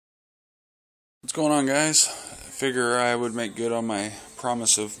What's going on, guys? I figure I would make good on my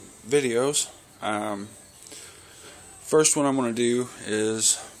promise of videos. First one I'm going to do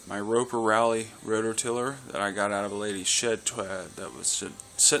is my Roper Rally rototiller that I got out of a lady's shed that was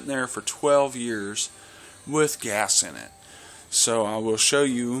sitting there for 12 years with gas in it. So I will show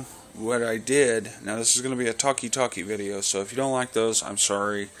you what I did. Now this is going to be a talkie video, so if you don't like those, I'm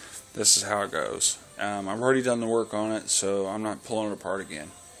sorry. This is how it goes. I've already done the work on it, so I'm not pulling it apart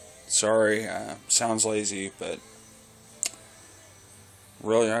again. Sorry, sounds lazy, but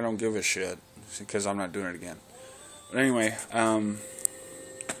really I don't give a shit because I'm not doing it again. But anyway,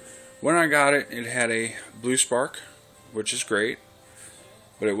 when I got it, it had a blue spark, which is great,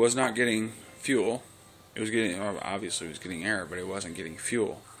 but it was not getting fuel. It was getting, obviously it was getting air, but it wasn't getting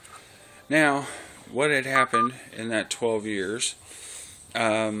fuel. Now, what had happened in that 12 years,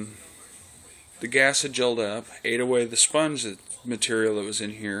 the gas had gelled up, ate away the sponge material that was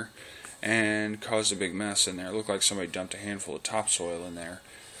in here, and caused a big mess in there. It looked like somebody dumped a handful of topsoil in there.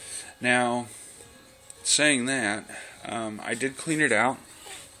 Now, saying that, I did clean it out,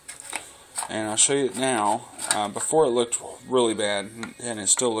 and I'll show you it now. Before it looked really bad, and it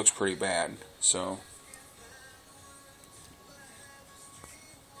still looks pretty bad. So,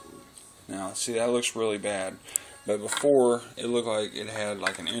 now, see, that looks really bad. But before, it looked like it had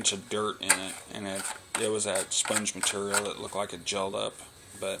like an inch of dirt in it, and it was that sponge material that looked like it gelled up.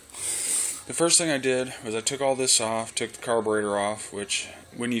 But the first thing I did was I took all this off, took the carburetor off, which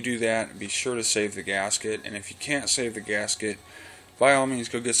when you do that, be sure to save the gasket. And if you can't save the gasket, by all means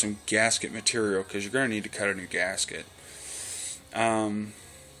go get some gasket material, because you're going to need to cut a new gasket.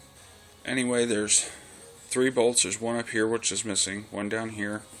 Anyway, there's 3 bolts. There's one up here which is missing, one down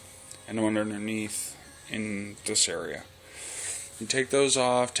here, and one underneath in this area. You take those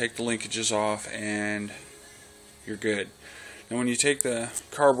off, take the linkages off, and you're good. Now when you take the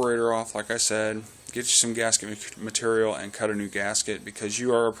carburetor off, like I said, get you some gasket material and cut a new gasket, because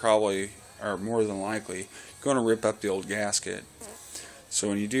you are probably, or more than likely, going to rip up the old gasket. So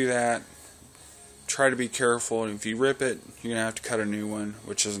when you do that, try to be careful, and if you rip it, you're going to have to cut a new one,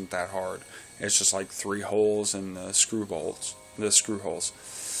 which isn't that hard. It's just like 3 holes in the screw holes.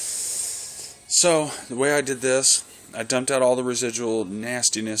 So, the way I did this, I dumped out all the residual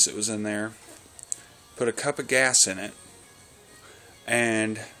nastiness that was in there, put a cup of gas in it,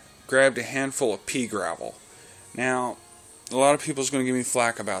 and grabbed a handful of pea gravel. Now, a lot of people are going to give me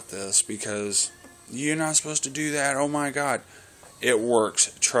flack about this because you're not supposed to do that. Oh my God. It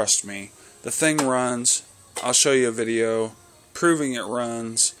works. Trust me. The thing runs. I'll show you a video proving it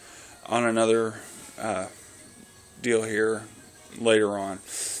runs on another deal here later on.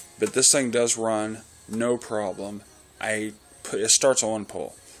 But this thing does run, no problem. It starts on one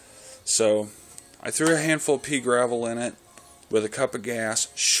pull. So I threw a handful of pea gravel in it with a cup of gas,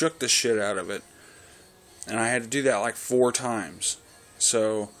 shook the shit out of it, and I had to do that like 4 times.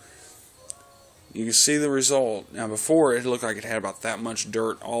 So you can see the result. Now before, it looked like it had about that much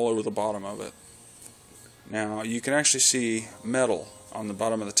dirt all over the bottom of it. Now you can actually see metal on the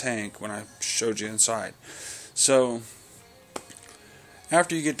bottom of the tank when I showed you inside. So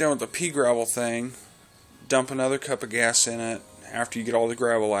after you get done with the pea gravel thing, dump another cup of gas in it. After you get all the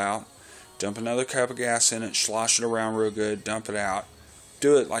gravel out, dump another cup of gas in it, slosh it around real good, dump it out.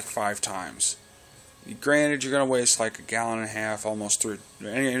 Do it like 5 times. Granted, you're going to waste like 1.5 gallons, almost 3,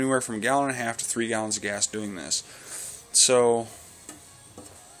 anywhere from 1.5 gallons to 3 gallons of gas doing this. So,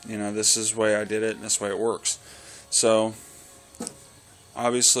 you know, this is the way I did it, and this way it works. So,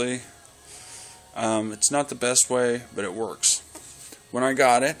 obviously, it's not the best way, but it works. When I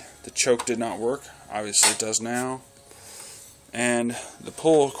got it, the choke did not work. Obviously it does now. And the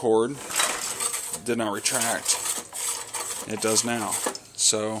pull cord did not retract. It does now.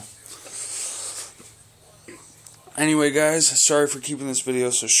 So, anyway guys, sorry for keeping this video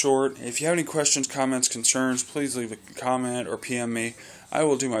so short. If you have any questions, comments, concerns, please leave a comment or PM me. I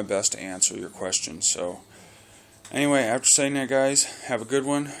will do my best to answer your questions. So, anyway, after saying that, guys, have a good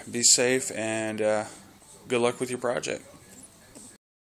one, be safe, and good luck with your project.